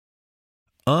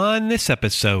On this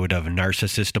episode of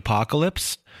Narcissist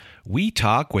Apocalypse, we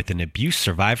talk with an abuse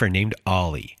survivor named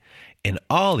Ollie. And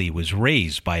Ollie was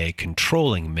raised by a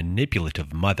controlling,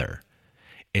 manipulative mother.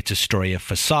 It's a story of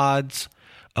facades,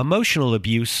 emotional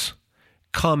abuse,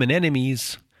 common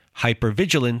enemies,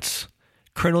 hypervigilance,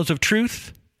 kernels of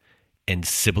truth, and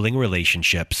sibling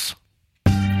relationships.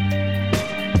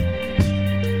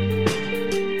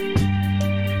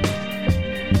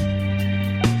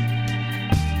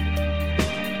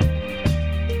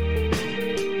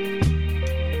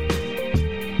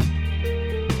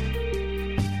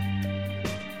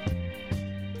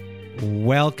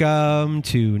 Welcome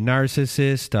to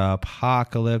Narcissist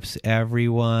Apocalypse,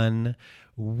 everyone.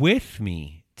 With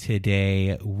me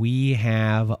today, we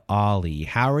have Ollie.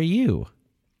 How are you?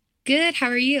 Good. How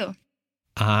are you?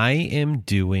 I am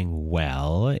doing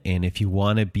well, and if you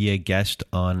want to be a guest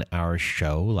on our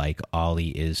show like Ollie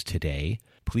is today,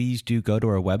 please do go to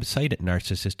our website at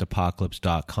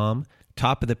narcissistapocalypse.com.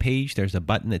 Top of the page, there's a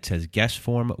button that says guest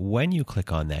form. When you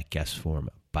click on that guest form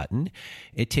button,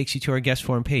 it takes you to our guest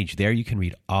form page. There you can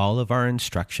read all of our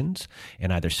instructions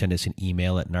and either send us an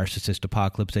email at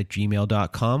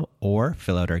narcissistapocalypse@gmail.com or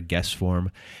fill out our guest form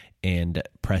and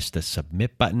press the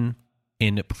submit button.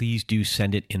 And please do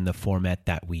send it in the format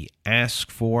that we ask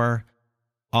for.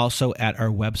 Also, at our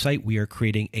website, we are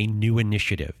creating a new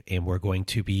initiative, and we're going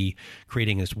to be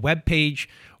creating this web page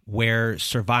where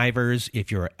survivors,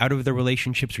 if you're out of the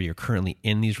relationships or you're currently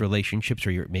in these relationships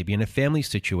or you're maybe in a family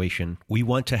situation, we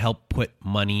want to help put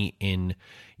money in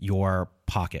your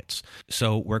pockets.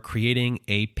 So we're creating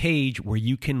a page where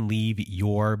you can leave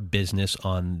your business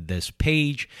on this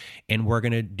page, and we're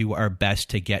going to do our best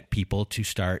to get people to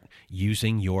start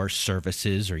using your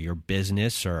services or your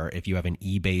business, or if you have an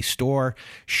eBay store,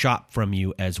 shop from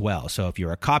you as well. So if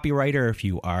you're a copywriter, if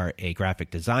you are a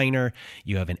graphic designer,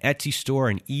 you have an Etsy store,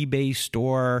 an eBay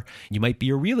store, you might be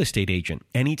a real estate agent,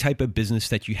 any type of business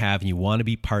that you have and you want to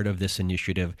be part of this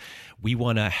initiative, we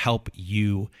want to help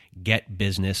you get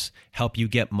business, help you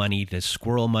get money, to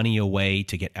squirrel money away,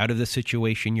 to get out of the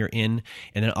situation you're in,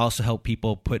 and then also help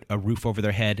people put a roof over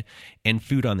their head and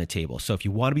food on the table. So if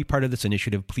you want to be part of this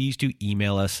initiative, please do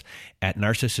email us at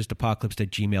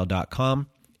narcissistapocalypse@gmail.com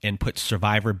and put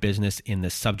survivor business in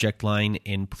the subject line.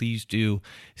 And please do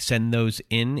send those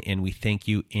in, and we thank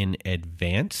you in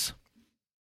advance.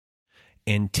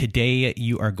 And today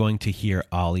you are going to hear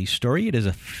Ollie's story. It is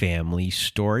a family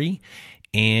story,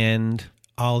 and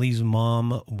Ollie's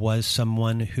mom was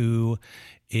someone who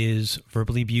is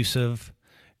verbally abusive,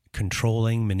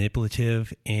 controlling,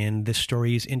 manipulative, and this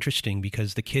story is interesting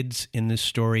because the kids in this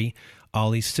story,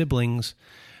 Ollie's siblings,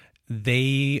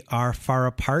 they are far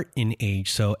apart in age,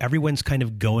 so everyone's kind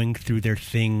of going through their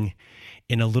thing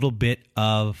in a little bit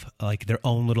of like their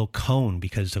own little cone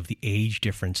because of the age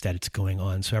difference that it's going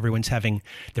on. So everyone's having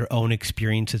their own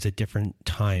experiences at different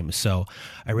times. So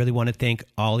I really want to thank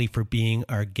Ollie for being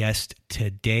our guest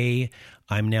today.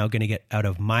 I'm now going to get out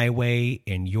of my way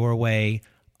and your way.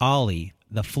 Ollie,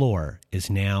 the floor is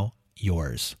now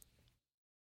yours.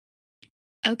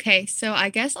 Okay, so I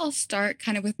guess I'll start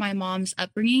kind of with my mom's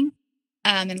upbringing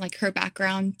and like her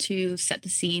background to set the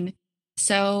scene.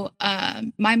 So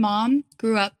my mom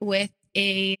grew up with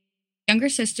a younger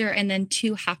sister and then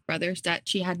two half brothers that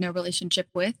she had no relationship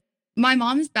with. My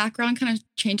mom's background kind of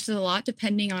changes a lot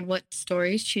depending on what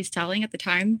stories she's telling at the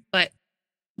time. But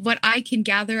what I can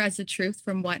gather as the truth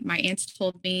from what my aunts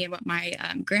told me and what my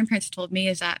grandparents told me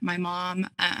is that my mom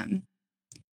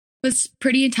was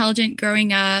pretty intelligent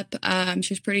growing up.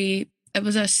 It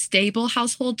was a stable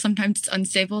household. Sometimes it's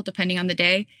unstable depending on the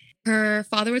day. Her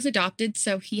father was adopted,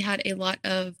 so he had a lot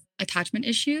of attachment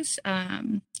issues.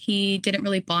 He didn't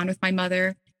really bond with my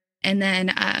mother. And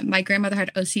then my grandmother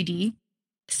had OCD.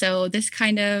 So this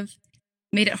kind of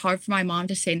made it hard for my mom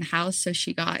to stay in the house. So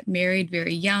she got married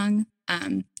very young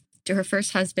to her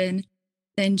first husband.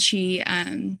 Then she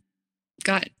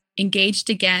got engaged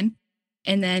again,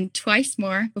 and then twice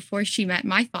more before she met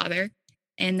my father.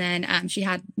 And then she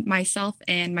had myself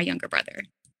and my younger brother.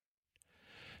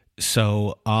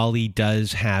 So Ollie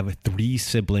does have three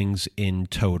siblings in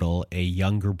total, a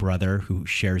younger brother who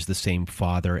shares the same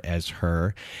father as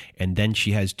her, and then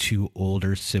she has two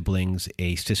older siblings,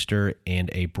 a sister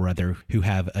and a brother who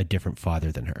have a different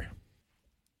father than her.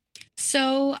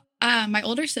 So my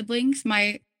older siblings,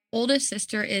 my oldest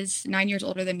sister is 9 years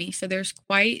older than me, so there's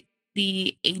quite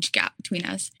the age gap between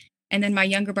us. And then my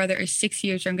younger brother is 6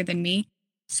 years younger than me.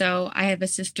 So I have a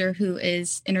sister who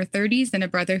is in her 30s and a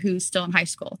brother who's still in high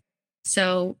school.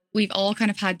 So we've all kind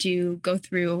of had to go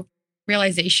through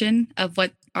realization of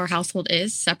what our household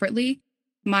is separately.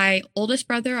 My oldest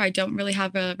brother, I don't really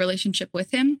have a relationship with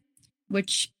him.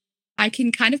 which I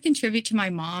can kind of contribute to my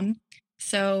mom.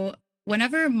 So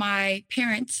whenever my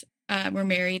parents were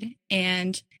married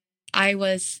and I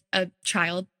was a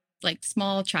child, like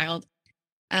small child,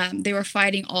 they were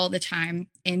fighting all the time.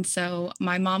 And so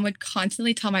my mom would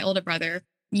constantly tell my older brother,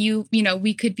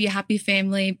 we could be a happy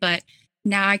family, but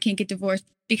now I can't get divorced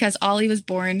because Ollie was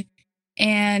born.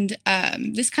 And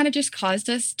this kind of just caused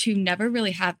us to never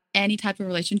really have any type of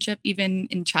relationship, even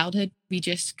in childhood. We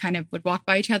just kind of would walk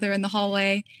by each other in the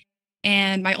hallway.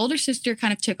 And my older sister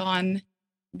kind of took on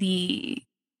the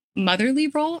motherly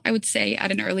role, I would say,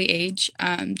 at an early age.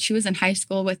 She was in high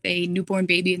school with a newborn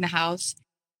baby in the house.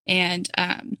 And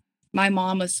my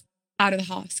mom was out of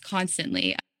the house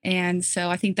constantly. And so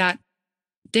I think that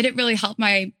didn't really help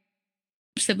my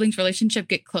siblings' relationship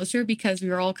get closer because we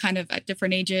were all kind of at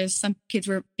different ages. Some kids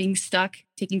were being stuck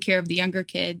taking care of the younger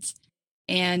kids.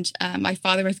 And my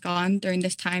father was gone during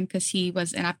this time because he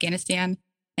was in Afghanistan.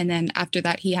 And then after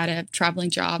that, he had a traveling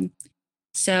job.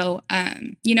 So,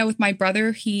 with my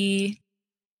brother, I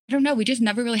don't know, we just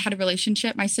never really had a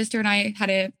relationship. My sister and I had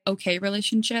a okay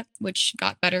relationship, which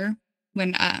got better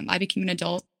when I became an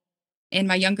adult. And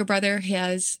my younger brother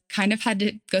has kind of had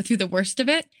to go through the worst of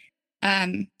it.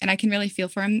 And I can really feel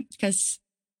for him because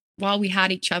while we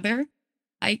had each other,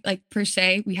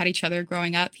 we had each other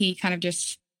growing up. He kind of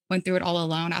just went through it all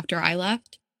alone after I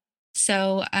left.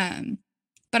 So,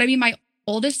 but I mean, my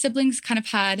oldest siblings kind of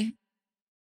had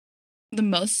the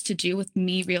most to do with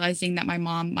me realizing that my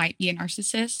mom might be a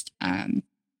narcissist.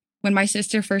 When my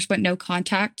sister first went no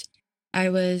contact, I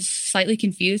was slightly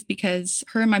confused because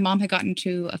her and my mom had gotten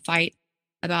into a fight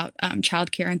about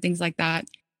childcare and things like that.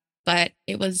 But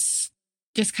it was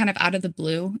just kind of out of the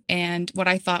blue. And what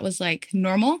I thought was like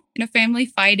normal in a family,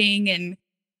 fighting and,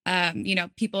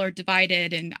 people are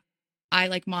divided and I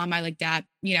like mom, I like dad,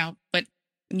 but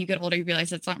when you get older, you realize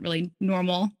that's not really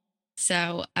normal.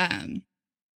 So,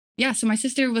 so my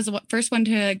sister was the first one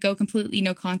to go completely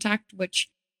no contact, which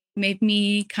made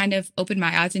me kind of open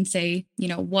my eyes and say,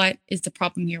 what is the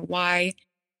problem here? Why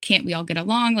can't we all get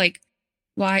along? Like,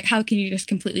 how can you just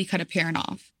completely cut a parent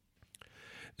off?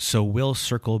 So we'll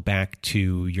circle back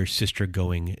to your sister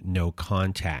going no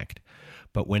contact.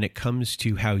 But when it comes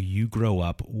to how you grow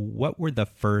up, what were the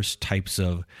first types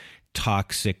of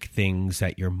toxic things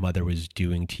that your mother was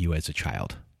doing to you as a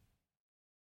child?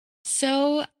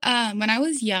 So when I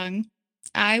was young,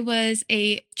 I was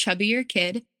a chubbier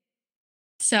kid.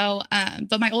 So,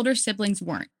 but my older siblings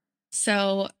weren't.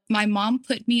 So my mom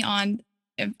put me on,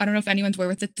 I don't know if anyone's aware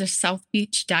with it, the South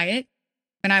Beach diet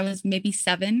when I was maybe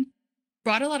 7,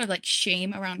 brought a lot of like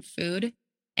shame around food.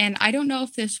 And I don't know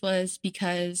if this was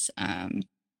because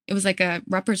it was like a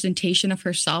representation of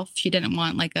herself. She didn't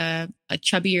want like a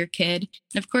chubbier kid.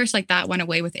 And of course, like that went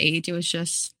away with age. It was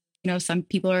just, some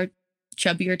people are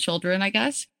chubbier children, I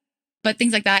guess, but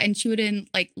things like that. And she wouldn't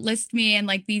like list me in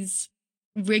like these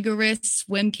rigorous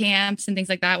swim camps and things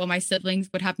like that while my siblings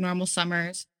would have normal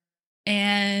summers.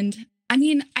 And I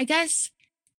mean, I guess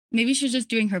maybe she was just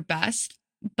doing her best.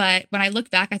 But when I look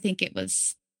back, I think it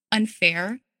was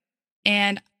unfair.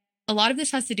 And a lot of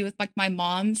this has to do with like my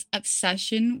mom's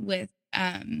obsession with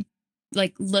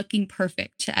like looking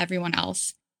perfect to everyone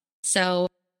else. So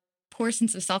poor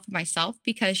sense of self of myself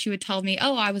because she would tell me,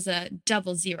 oh, I was a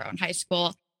 00 in high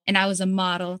school and I was a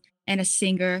model and a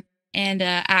singer and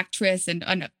an actress and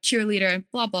a cheerleader and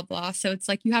blah, blah, blah. So it's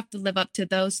like you have to live up to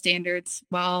those standards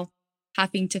while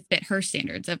having to fit her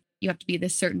standards of you have to be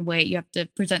this certain way. You have to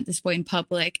present this way in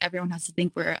public. Everyone has to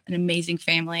think we're an amazing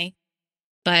family.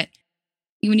 But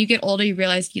when you get older, you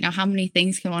realize, how many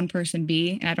things can one person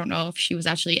be? And I don't know if she was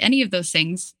actually any of those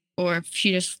things or if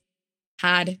she just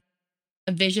had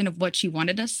a vision of what she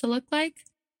wanted us to look like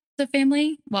as a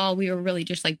family while we were really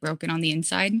just like broken on the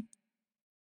inside.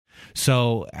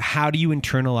 So how do you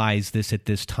internalize this at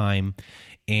this time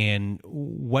and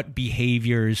what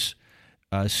behaviors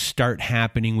start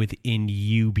happening within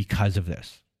you because of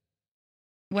this?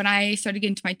 When I started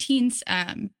getting to my teens,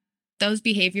 those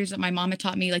behaviors that my mom had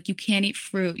taught me, like you can't eat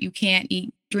fruit, you can't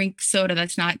drink soda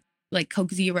that's not like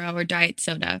Coke Zero or diet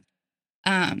soda.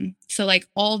 So like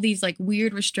all these like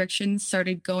weird restrictions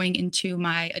started going into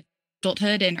my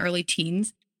adulthood and early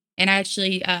teens. And I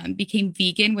actually became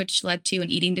vegan, which led to an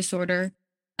eating disorder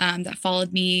that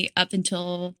followed me up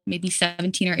until maybe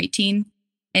 17 or 18.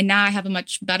 And now I have a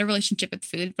much better relationship with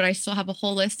food, but I still have a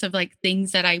whole list of like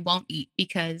things that I won't eat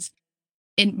because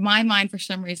in my mind, for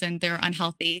some reason, they're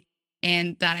unhealthy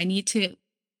and that I need to,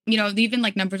 even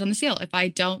like numbers on the scale. If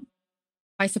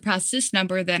I surpass this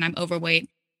number, then I'm overweight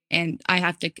and I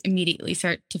have to immediately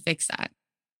start to fix that.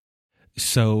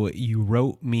 So you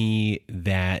wrote me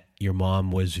that your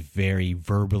mom was very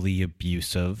verbally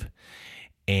abusive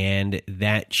and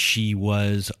that she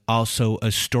was also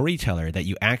a storyteller, that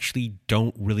you actually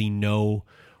don't really know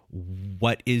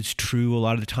what is true a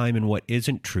lot of the time and what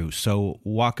isn't true. So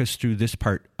walk us through this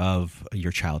part of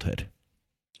your childhood.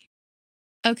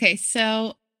 Okay,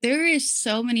 so there is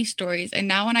so many stories, and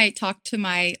now when I talk to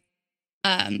my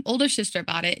older sister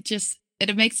about it,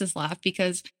 it makes us laugh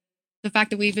because the fact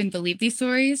that we even believe these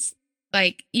stories,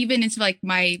 like even into like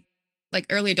my like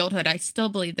early adulthood, I still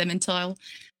believe them until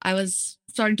I was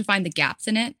starting to find the gaps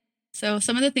in it. So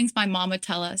some of the things my mom would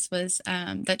tell us was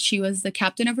that she was the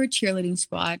captain of her cheerleading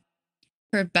squad.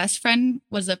 Her best friend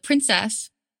was a princess.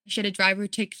 She had a driver who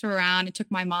takes her around and took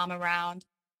my mom around.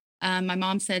 My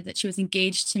mom said that she was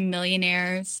engaged to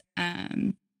millionaires.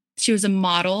 She was a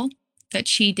model, that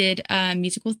she did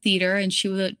musical theater, and she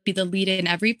would be the lead in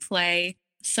every play.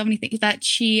 So many things that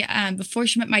she, before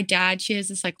she met my dad, she has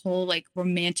this like whole like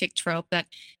romantic trope that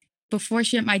before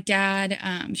she met my dad,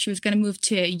 she was going to move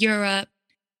to Europe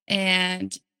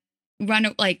and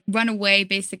run away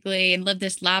basically and live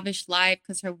this lavish life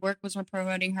because her work was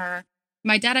promoting her.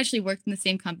 My dad actually worked in the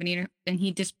same company, and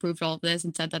he disproved all of this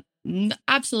and said that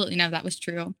absolutely none of that was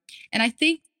true. And I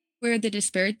think where the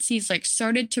disparities like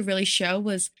started to really show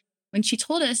was when she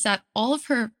told us that all of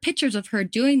her pictures of her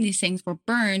doing these things were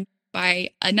burned by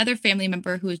another family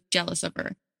member who was jealous of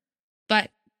her.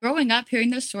 But growing up, hearing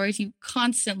those stories, you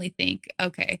constantly think,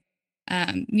 okay,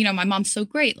 my mom's so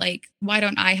great. Like, why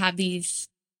don't I have these?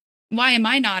 Why am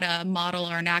I not a model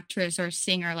or an actress or a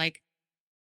singer? Like,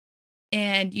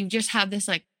 and you just have this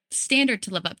like standard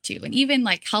to live up to. And even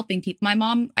like helping people. My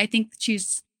mom, I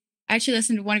actually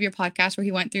listened to one of your podcasts where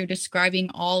he went through describing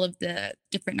all of the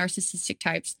different narcissistic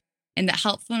types. And the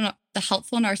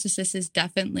helpful narcissist is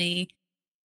definitely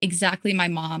exactly my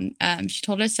mom. She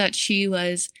told us that she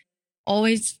was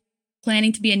always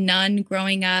planning to be a nun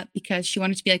growing up because she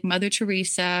wanted to be like Mother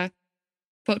Teresa,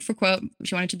 quote for quote.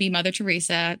 She wanted to be Mother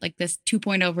Teresa, like this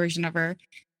 2.0 version of her.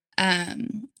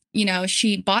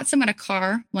 She bought someone a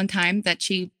car one time that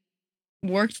she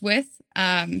worked with.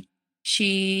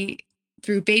 She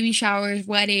threw baby showers,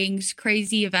 weddings,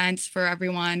 crazy events for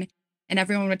everyone. And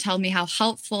everyone would tell me how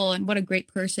helpful and what a great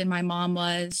person my mom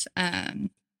was.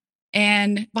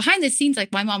 And behind the scenes,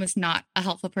 like my mom is not a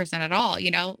helpful person at all,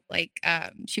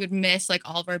 she would miss like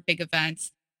all of our big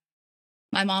events.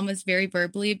 My mom was very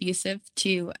verbally abusive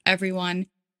to everyone.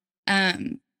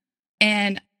 And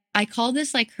I call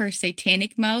this like her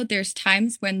satanic mode. There's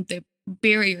times when the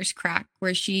barriers crack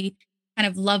where she kind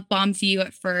of love bombs you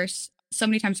at first. So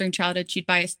many times during childhood, she'd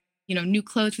buy us, new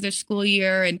clothes for their school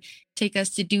year and take us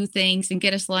to do things and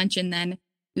get us lunch. And then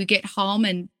we get home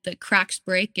and the cracks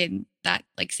break and that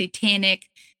like satanic,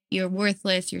 you're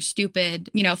worthless, you're stupid,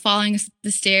 falling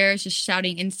the stairs, just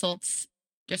shouting insults,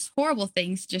 just horrible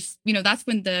things. Just, that's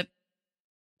when the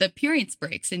appearance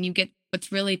breaks and you get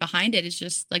what's really behind it is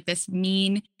just like this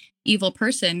mean, evil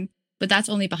person. But that's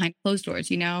only behind closed doors,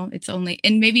 it's only,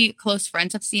 and maybe close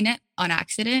friends have seen it on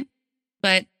accident,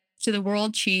 but to the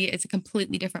world, she is a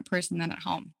completely different person than at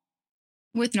home.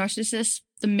 With narcissists,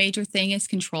 the major thing is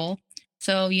control.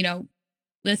 So,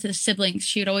 with the siblings,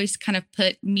 she would always kind of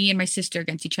put me and my sister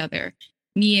against each other,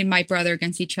 me and my brother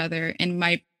against each other. And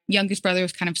my youngest brother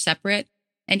was kind of separate.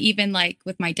 And even like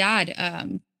with my dad,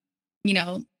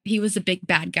 he was a big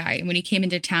bad guy. And when he came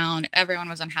into town, everyone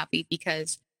was unhappy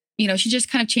because, she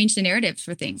just kind of changed the narratives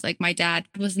for things. Like my dad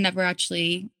was never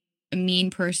actually a mean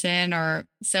person or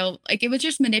so like it was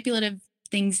just manipulative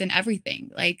things and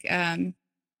everything. Like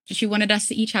she wanted us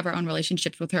to each have our own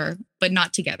relationships with her, but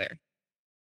not together.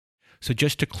 So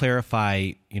just to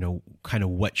clarify, kind of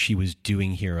what she was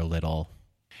doing here a little.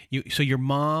 So your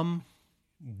mom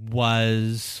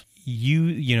was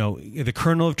the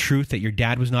kernel of truth that your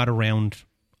dad was not around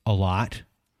a lot,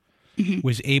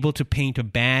 was able to paint a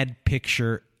bad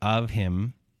picture of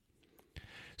him.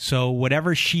 So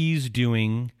whatever she's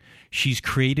doing, she's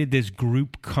created this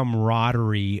group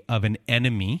camaraderie of an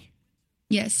enemy.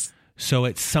 Yes. So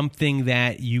it's something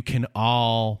that you can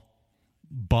all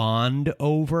bond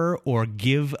over or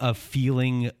give a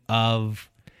feeling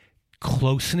of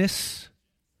closeness.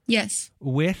 Yes.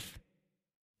 With,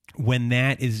 when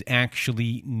that is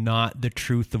actually not the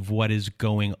truth of what is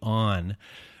going on.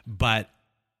 But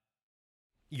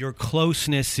your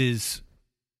closeness is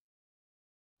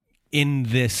in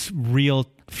this real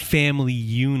family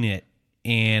unit,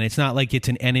 and it's not like it's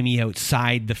an enemy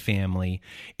outside the family.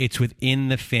 It's within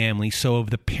the family. So of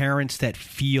the parents that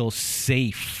feel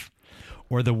safe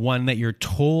or the one that you're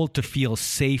told to feel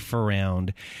safe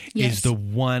around is the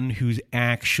one who's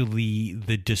actually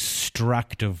the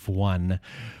destructive one,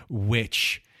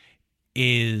 which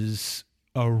is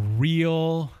a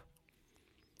real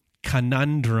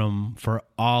conundrum for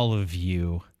all of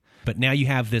you. But now you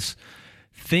have this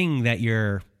thing that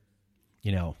you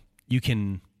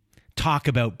can talk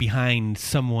about behind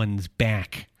someone's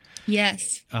back.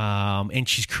 Yes. And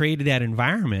she's created that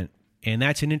environment, and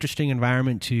that's an interesting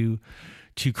environment to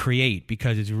create,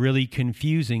 because it's really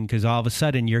confusing, because all of a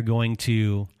sudden you're going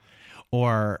to,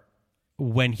 or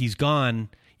when he's gone,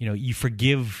 you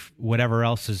forgive whatever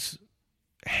else is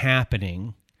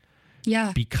happening.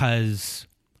 Yeah. Because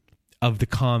of the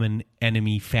common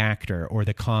enemy factor, or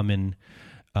the common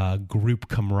group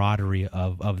camaraderie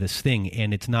of this thing.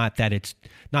 And it's not that it's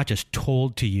not just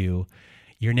told to you,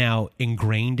 you're now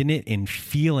ingrained in it and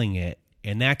feeling it.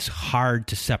 And that's hard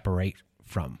to separate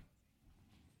from.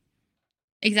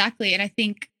 Exactly. And I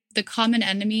think the common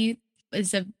enemy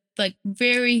is a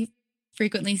very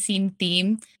frequently seen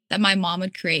theme that my mom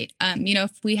would create.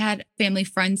 If we had family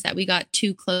friends that we got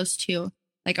too close to,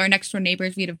 like our next door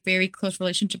neighbors, we had a very close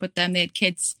relationship with them. They had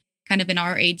kids kind of in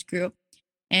our age group,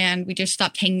 and we just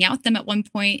stopped hanging out with them at one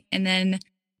point. And then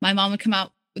my mom would come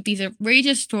out with these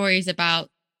outrageous stories about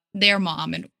their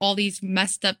mom and all these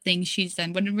messed up things she's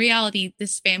done. When in reality,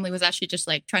 this family was actually just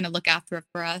like trying to look after it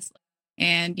for us.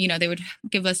 And, they would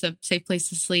give us a safe place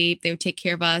to sleep. They would take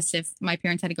care of us if my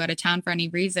parents had to go out of town for any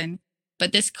reason.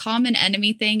 But this common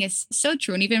enemy thing is so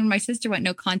true. And even when my sister went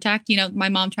no contact, my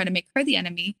mom tried to make her the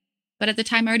enemy. But at the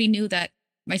time, I already knew that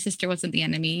my sister wasn't the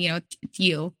enemy, it's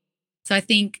you. So I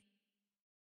think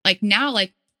now,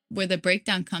 where the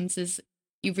breakdown comes is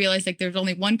you realize there's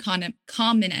only one common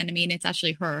enemy, and it's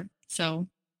actually her. So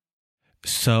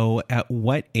at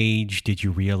what age did you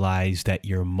realize that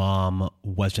your mom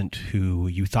wasn't who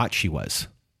you thought she was?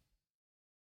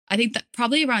 I think that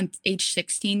probably around age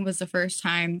 16 was the first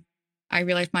time I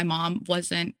realized my mom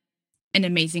wasn't an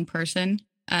amazing person.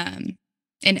 And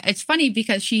it's funny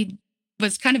because she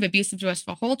was kind of abusive to us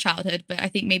for whole childhood, but I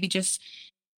think maybe just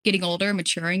getting older,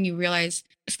 maturing, you realize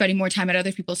spending more time at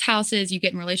other people's houses, you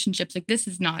get in relationships, this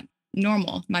is not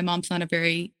normal. My mom's not a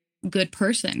very good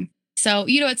person. So,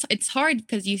 it's hard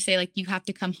because you say you have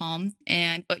to come home,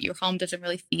 but your home doesn't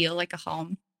really feel like a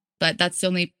home, but that's the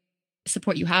only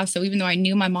support you have. So even though I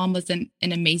knew my mom wasn't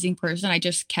an amazing person, I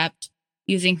just kept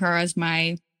using her as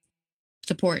my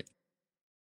support.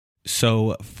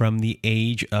 So from the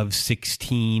age of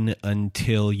 16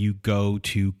 until you go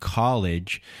to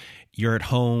college, you're at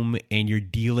home and you're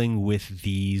dealing with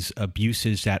these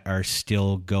abuses that are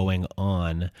still going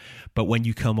on. But when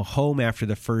you come home after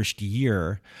the first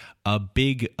year, a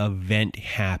big event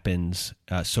happens.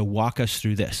 So walk us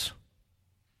through this.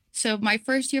 So my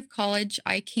first year of college,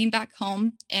 I came back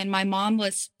home and my mom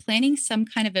was planning some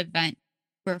kind of event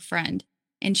for a friend.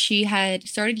 And she had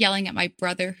started yelling at my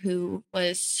brother, who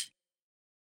was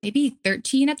maybe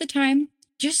 13 at the time,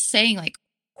 just saying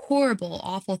horrible,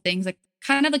 awful things,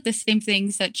 kind of the same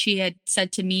things that she had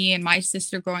said to me and my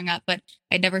sister growing up, but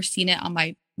I'd never seen it on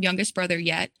my youngest brother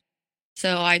yet.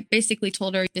 So I basically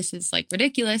told her, this is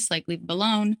ridiculous, leave it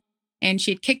alone. And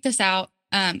she had kicked us out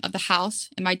of the house,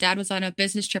 and my dad was on a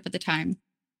business trip at the time.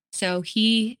 So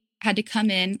he had to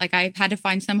come in, I had to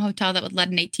find some hotel that would let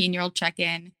an 18-year-old check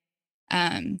in.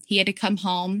 He had to come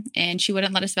home, and she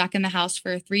wouldn't let us back in the house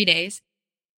for 3 days.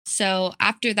 So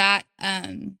after that,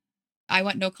 I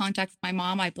went no contact with my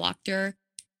mom. I blocked her.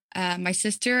 My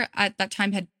sister at that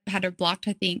time had her blocked,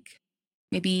 I think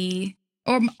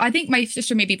my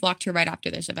sister maybe blocked her right after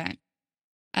this event.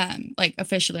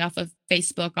 Officially off of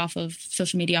Facebook, off of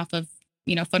social media, off of,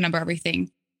 phone number, everything.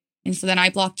 And so then I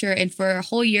blocked her, and for a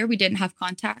whole year we didn't have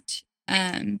contact.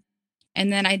 And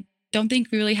then I don't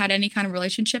think we really had any kind of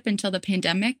relationship until the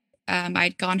pandemic.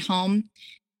 I'd gone home,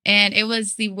 and it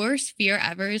was the worst fear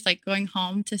ever, is going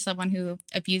home to someone who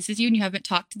abuses you and you haven't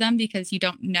talked to them because you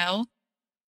don't know.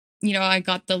 I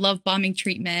got the love bombing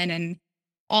treatment and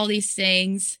all these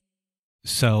things.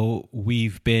 So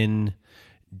we've been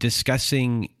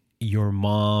discussing your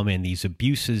mom and these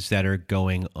abuses that are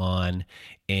going on,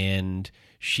 and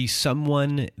she's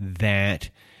someone that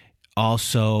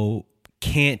also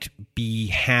can't be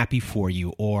happy for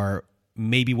you, or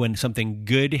maybe when something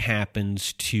good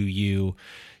happens to you,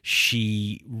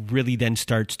 she really then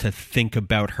starts to think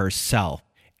about herself.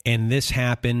 And this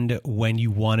happened when you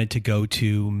wanted to go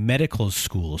to medical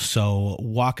school. So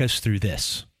walk us through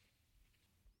this.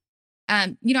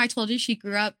 I told you she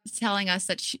grew up telling us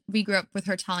that we grew up with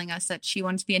her telling us that she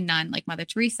wanted to be a nun like Mother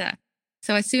Teresa.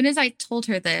 So as soon as I told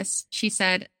her this, she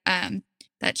said,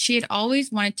 that she had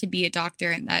always wanted to be a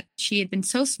doctor and that she had been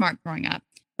so smart growing up,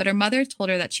 but her mother told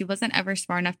her that she wasn't ever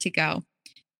smart enough to go.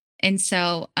 And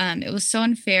so it was so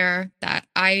unfair that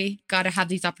I got to have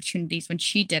these opportunities when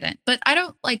she didn't. But I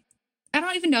don't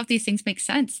even know if these things make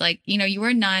sense. Like, you were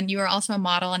a nun, you were also a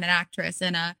model and an actress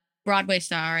and a Broadway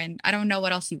star, and I don't know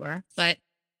what else you were, but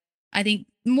I think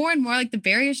more and more like the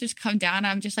barriers just come down.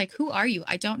 I'm just like, who are you?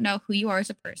 I don't know who you are as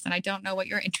a person. I don't know what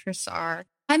your interests are.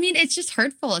 I mean, it's just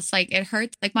hurtful. It's like, it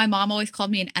hurts. Like my mom always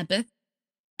called me an empath.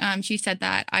 She said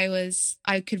that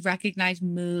I could recognize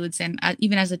moods. And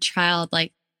even as a child,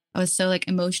 like I was so like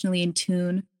emotionally in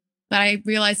tune, but I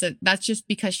realized that that's just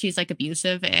because she's like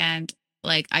abusive. And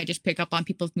like, I just pick up on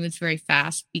people's moods very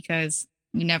fast because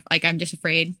I'm just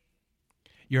afraid.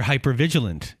 You're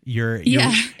hypervigilant. You're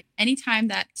Anytime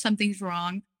that something's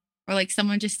wrong or like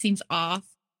someone just seems off,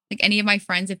 like any of my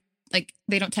friends, if like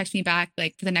they don't text me back,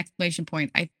 like for the next exclamation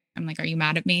point, I'm like, are you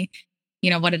mad at me?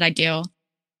 What did I do?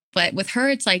 But with her,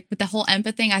 it's like with the whole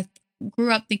empath thing, I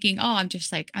grew up thinking, oh,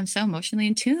 I'm so emotionally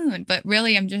in tune, but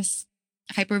really I'm just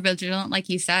hypervigilant. Like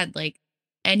you said, like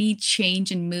any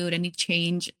change in mood, any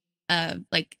change of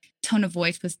like tone of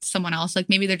voice with someone else, like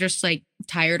maybe they're just like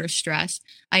tired or stressed,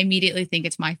 I immediately think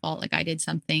it's my fault. Like I did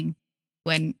something,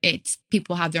 when it's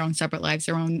people have their own separate lives,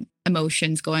 their own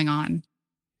emotions going on.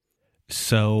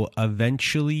 So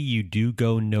eventually you do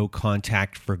go no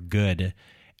contact for good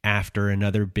after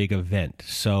another big event.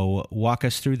 So walk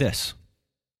us through this.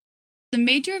 The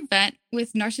major event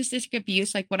with narcissistic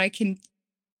abuse, like what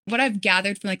I've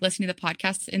gathered from like listening to the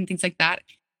podcasts and things like that,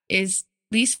 is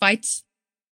these fights,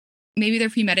 maybe they're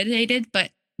premeditated, but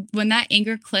when that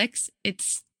anger clicks,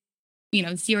 it's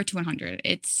 0 to 100.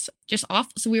 It's just off.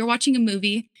 So we were watching a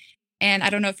movie, and I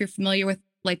don't know if you're familiar with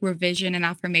like revision and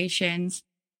affirmations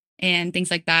and things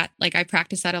like that. Like I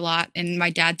practice that a lot, and my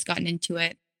dad's gotten into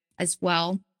it as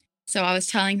well. So I was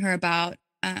telling her about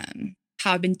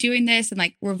how I've been doing this and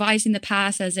like revising the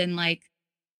past, as in like,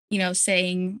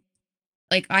 saying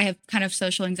like I have kind of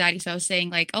social anxiety. So I was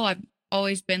saying like, oh, I've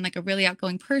always been like a really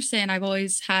outgoing person. I've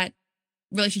always had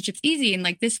relationships easy, and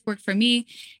like this worked for me,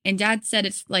 and dad said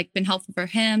it's like been helpful for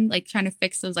him, like trying to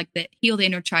fix those, like heal the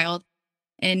inner child,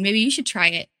 and maybe you should try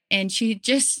it. And she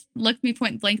just looked me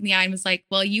point blank in the eye and was like,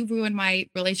 well, you ruined my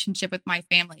relationship with my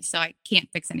family, so I can't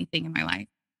fix anything in my life.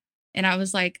 And I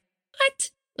was like,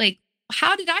 what? Like,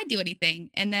 how did I do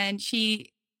anything? And then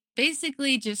she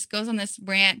basically just goes on this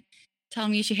rant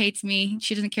telling me she hates me,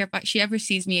 she doesn't care if she ever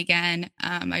sees me again,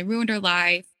 I ruined her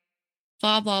life,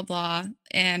 blah blah blah.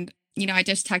 And I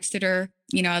just texted her,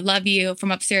 I love you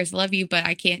from upstairs, love you, but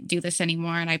I can't do this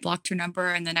anymore. And I blocked her number.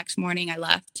 And the next morning I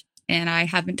left, and I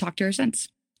haven't talked to her since.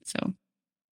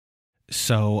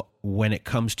 So when it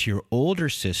comes to your older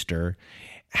sister,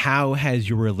 how has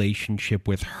your relationship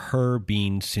with her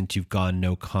been since you've gone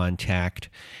no contact?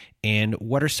 And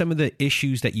what are some of the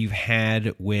issues that you've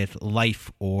had with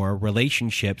life or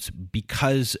relationships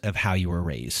because of how you were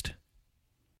raised?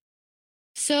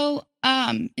 So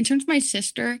in terms of my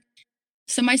sister,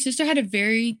 my sister had a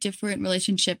very different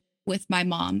relationship with my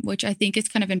mom, which I think is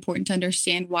kind of important to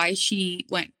understand why she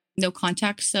went no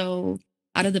contact so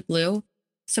out of the blue.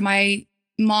 So my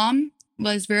mom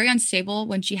was very unstable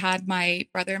when she had my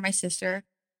brother and my sister.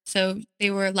 So they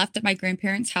were left at my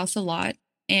grandparents' house a lot.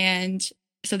 And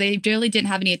so they really didn't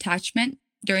have any attachment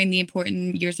during the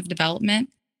important years of development.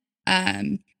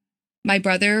 My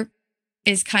brother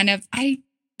is kind of, I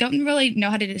don't really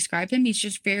know how to describe him. He's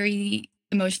just very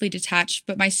emotionally detached.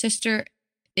 But my sister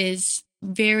is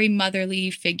very motherly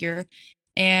figure.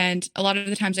 And a lot of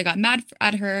the times I got mad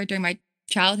at her during my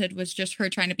childhood was just her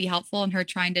trying to be helpful and her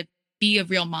trying to be a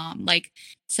real mom.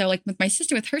 So with my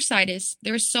sister, with her side,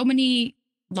 there were so many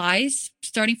lies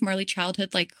starting from early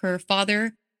childhood. Like her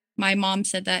father, my mom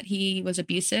said that he was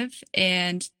abusive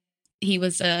and he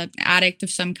was an addict of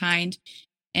some kind.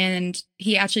 And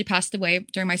he actually passed away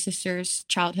during my sister's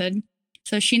childhood.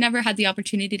 So she never had the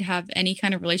opportunity to have any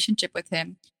kind of relationship with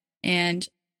him. And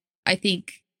I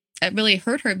think it really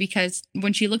hurt her, because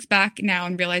when she looks back now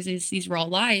and realizes these were all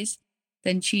lies,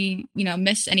 then she,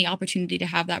 missed any opportunity to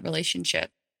have that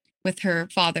relationship with her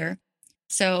father.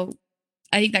 So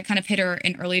I think that kind of hit her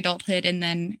in early adulthood. And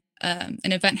then an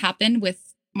event happened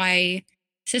with my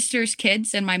sister's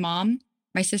kids and my mom.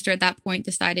 My sister at that point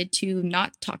decided to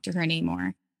not talk to her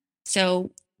anymore.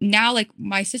 So now,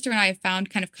 my sister and I have found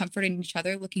kind of comfort in each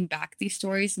other, looking back at these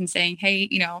stories and saying, hey,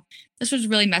 this was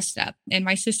really messed up. And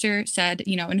my sister said,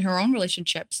 in her own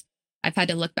relationships, I've had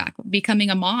to look back.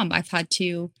 Becoming a mom, I've had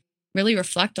to really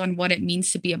reflect on what it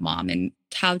means to be a mom and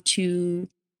how to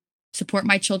support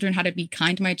my children, how to be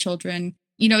kind to my children,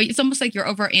 it's almost like you're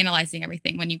over analyzing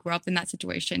everything when you grow up in that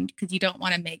situation because you don't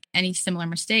want to make any similar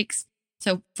mistakes.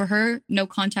 So for her, no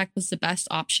contact was the best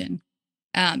option.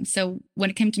 So when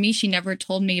it came to me, she never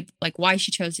told me like why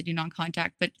she chose to do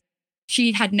non-contact, but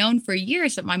she had known for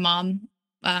years that my mom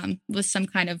was some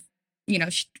kind of,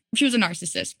 she was a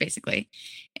narcissist basically.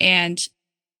 And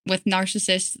with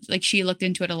narcissists, like she looked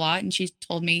into it a lot and she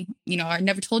told me, I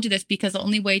never told you this because the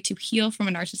only way to heal from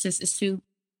a narcissist is to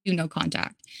do no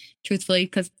contact, truthfully,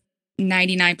 because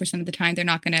 99% of the time they're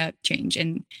not going to change.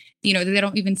 And, they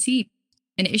don't even see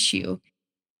an issue.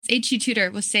 HD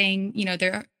tutor was saying,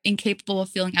 they're incapable of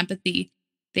feeling empathy.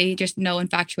 They just know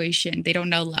infatuation. They don't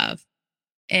know love.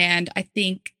 And I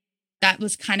think that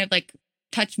was kind of like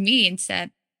touched me and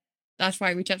said, that's why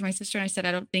I reached out to my sister and I said,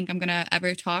 I don't think I'm going to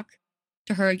ever talk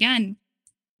to her again.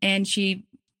 And she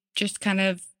just kind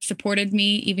of supported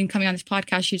me. Even coming on this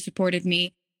podcast, she supported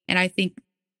me. And I think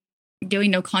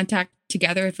doing no contact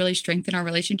together has really strengthened our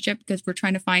relationship because we're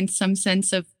trying to find some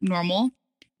sense of normal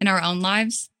in our own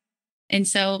lives. And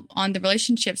so on the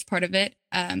relationships part of it,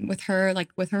 with her, like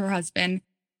with her husband,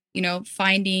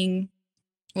 finding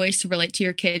ways to relate to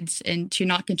your kids and to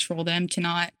not control them, to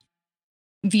not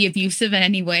be abusive in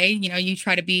any way. You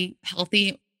try to be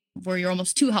healthy where you're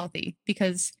almost too healthy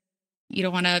because you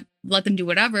don't want to let them do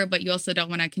whatever, but you also don't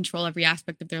want to control every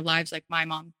aspect of their lives like my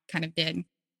mom kind of did.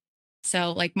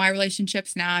 So like my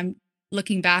relationships now, I'm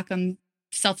looking back on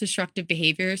self-destructive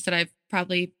behaviors that I've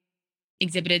probably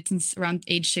exhibited since around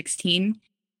age 16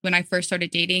 when I first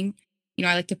started dating.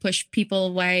 I like to push people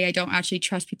away. I don't actually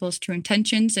trust people's true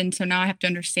intentions. And so now I have to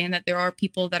understand that there are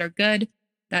people that are good,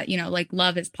 that, like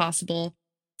love is possible.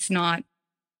 It's not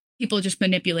people just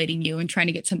manipulating you and trying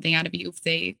to get something out of you if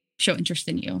they show interest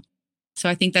in you. So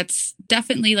I think that's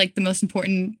definitely like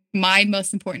my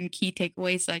most important key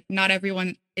takeaways. Like not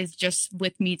everyone is just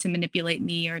with me to manipulate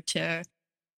me or to,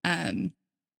 I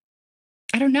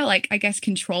don't know, like I guess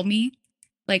control me.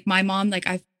 Like my mom, like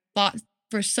I thought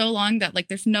for so long that like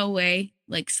there's no way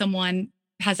like someone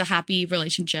has a happy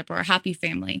relationship or a happy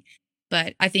family.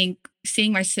 But I think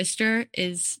seeing my sister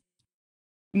is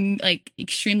like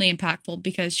extremely impactful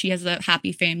because she has a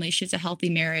happy family. She has a healthy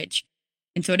marriage.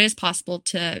 And so it is possible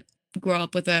to grow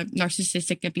up with a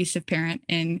narcissistic, abusive parent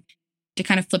and to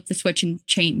kind of flip the switch and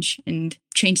change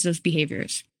those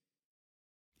behaviors.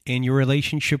 In your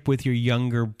relationship with your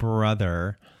younger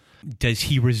brother, does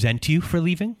he resent you for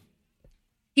leaving?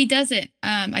 He doesn't.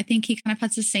 I think he kind of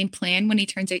has the same plan when he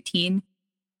turns 18.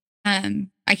 I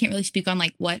can't really speak on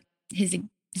like what his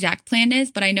exact plan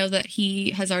is, but I know that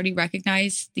he has already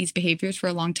recognized these behaviors for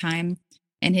a long time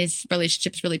and his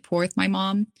relationship's really poor with my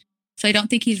mom. So I don't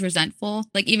think he's resentful.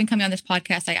 Like even coming on this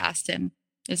podcast, I asked him,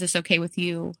 is this okay with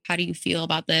you? How do you feel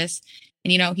about this?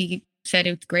 And, he said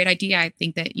it's a great idea. I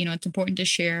think that, it's important to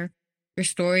share your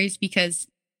stories because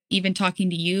even talking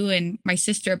to you and my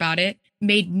sister about it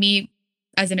made me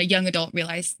as a young adult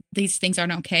realize these things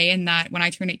aren't okay. And that when I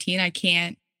turn 18, I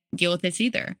can't deal with this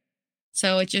either.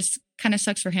 So it just kind of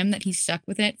sucks for him that he's stuck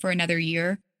with it for another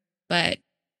year. But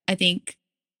I think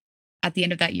at the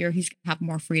end of that year, he's going to have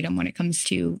more freedom when it comes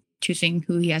to choosing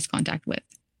who he has contact with.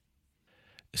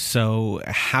 So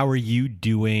how are you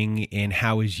doing and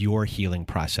how is your healing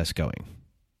process going?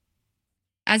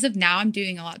 As of now, I'm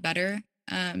doing a lot better.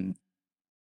 I'm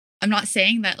not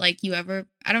saying that like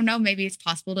I don't know, maybe it's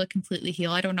possible to completely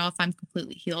heal. I don't know if I'm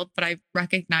completely healed, but I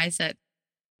recognize that,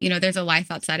 there's a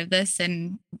life outside of this.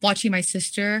 And watching my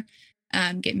sister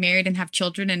get married and have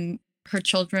children and her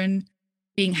children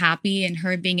being happy and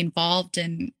her being involved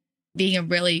and being a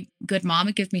really good mom,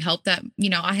 it gives me hope that,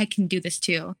 I can do this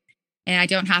too. And I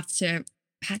don't have to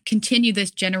continue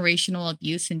this generational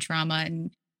abuse and trauma.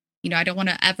 And, I don't want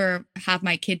to ever have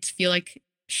my kids feel like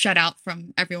shut out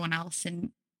from everyone else.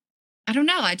 And I don't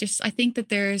know. I think that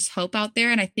there's hope out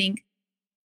there. And I think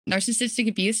narcissistic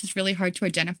abuse is really hard to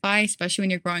identify, especially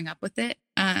when you're growing up with it.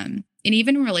 And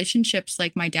even in relationships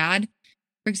like my dad,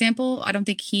 for example, I don't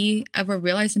think he ever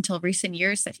realized until recent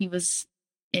years that he was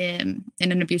in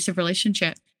an abusive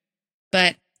relationship.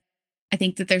 But I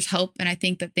think that there's hope and I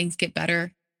think that things get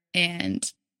better.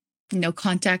 And no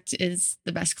contact is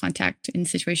the best contact in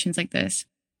situations like this.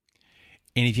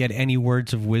 And if you had any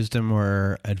words of wisdom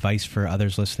or advice for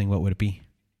others listening, what would it be?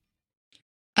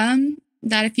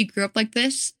 That if you grew up like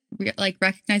this,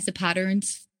 recognize the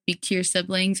patterns, speak to your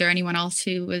siblings or anyone else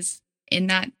who was in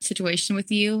that situation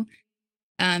with you,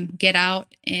 get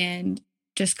out and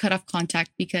just cut off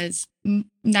contact because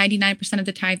 99% of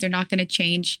the time they're not going to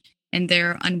change and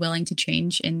they're unwilling to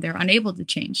change and they're unable to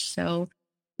change. So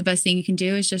the best thing you can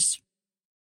do is just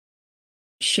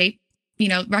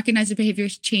recognize the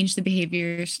behaviors, change the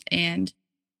behaviors, and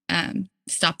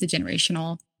stop the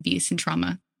generational abuse and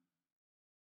trauma.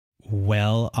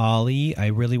 Well, Ollie, I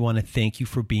really want to thank you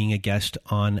for being a guest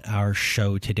on our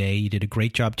show today. You did a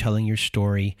great job telling your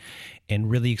story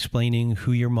and really explaining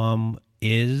who your mom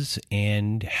is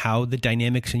and how the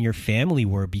dynamics in your family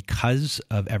were because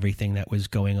of everything that was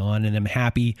going on. And I'm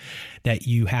happy that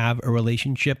you have a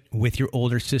relationship with your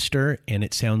older sister, and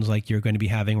it sounds like you're going to be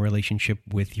having a relationship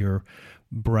with your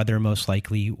brother most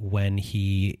likely when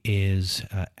he is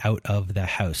out of the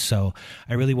house. So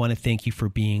I really want to thank you for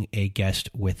being a guest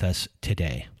with us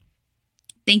today.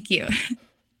 Thank you.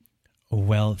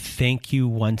 Well, thank you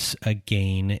once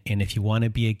again. And if you want to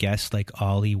be a guest like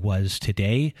Ollie was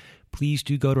today, please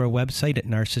do go to our website at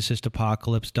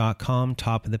narcissistapocalypse.com.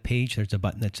 Top of the page, there's a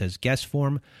button that says guest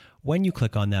form. When you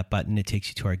click on that button, it takes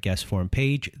you to our guest form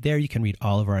page. There you can read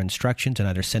all of our instructions and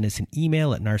either send us an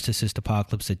email at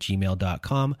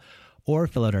narcissistapocalypse@gmail.com or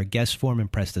fill out our guest form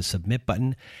and press the submit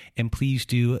button. And please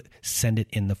do send it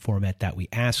in the format that we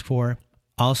ask for.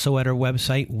 Also at our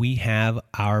website, we have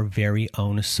our very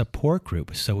own support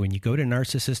group. So when you go to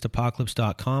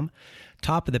narcissistapocalypse.com,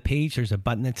 top of the page, there's a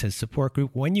button that says support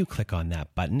group. When you click on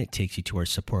that button, it takes you to our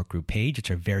support group page.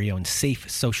 It's our very own safe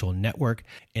social network.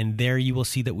 And there you will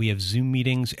see that we have Zoom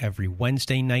meetings every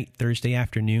Wednesday night, Thursday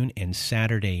afternoon, and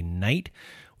Saturday night.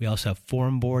 We also have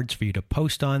forum boards for you to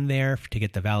post on there to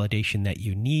get the validation that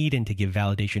you need and to give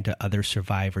validation to other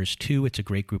survivors too. It's a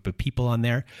great group of people on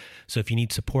there. So if you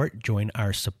need support, join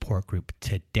our support group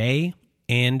today.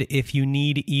 And if you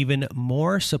need even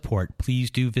more support,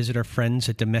 please do visit our friends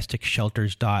at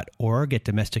domesticshelters.org. At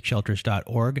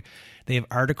domesticshelters.org, they have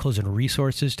articles and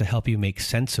resources to help you make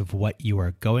sense of what you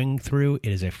are going through.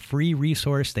 It is a free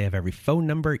resource. They have every phone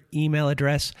number, email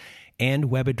address, and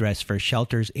web address for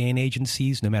shelters and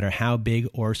agencies, no matter how big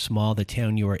or small the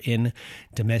town you are in.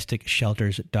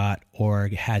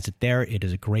 Domesticshelters.org has it there. It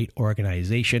is a great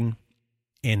organization.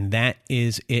 And that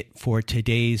is it for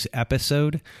today's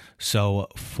episode. So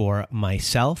for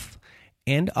myself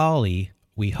and Ollie,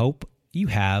 we hope you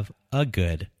have a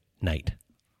good night.